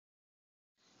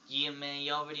Yeah, man,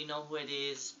 you already know who it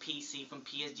is. PC from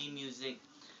PSG Music.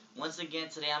 Once again,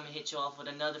 today I'm going to hit you off with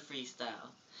another freestyle.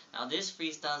 Now, this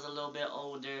freestyle is a little bit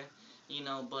older,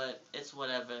 but it's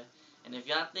whatever. And if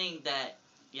y'all think that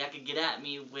y'all could get at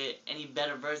me with any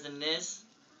better verse than this,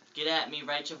 get at me,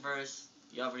 write your verse.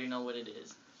 You already know what it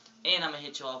is. And I'm going to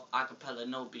hit you off acapella,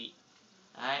 no beat.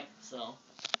 Alright? So,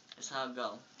 that's how it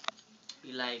go.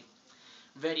 Be like,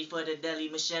 ready for the deli,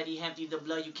 machete, empty the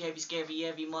blood you carry, scary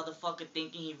every motherfucker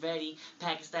thinking he ready.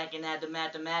 Packing, stacking at the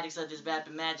mathematics of this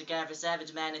rapping magic, average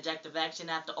savage manage, active action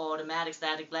after automatic,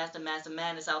 static blast, the massive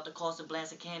madness, out the cost of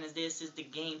blasting cannons. This is the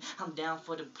game, I'm down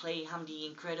for the play, I'm the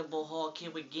incredible Hulk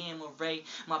kid with gamma ray.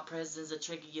 My presence will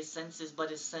trigger your senses,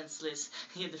 but it's senseless.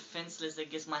 You're defenseless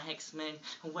against my hexmen,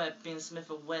 weapons, Smith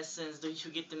 & Wessons. Do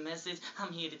you get the message?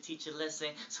 I'm here to teach a lesson,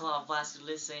 so I'll advise you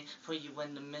listen for you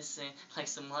when the missing, like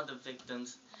some other victims.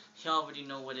 You already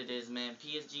know what it is, man.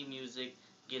 PSG Music,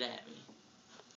 get at me.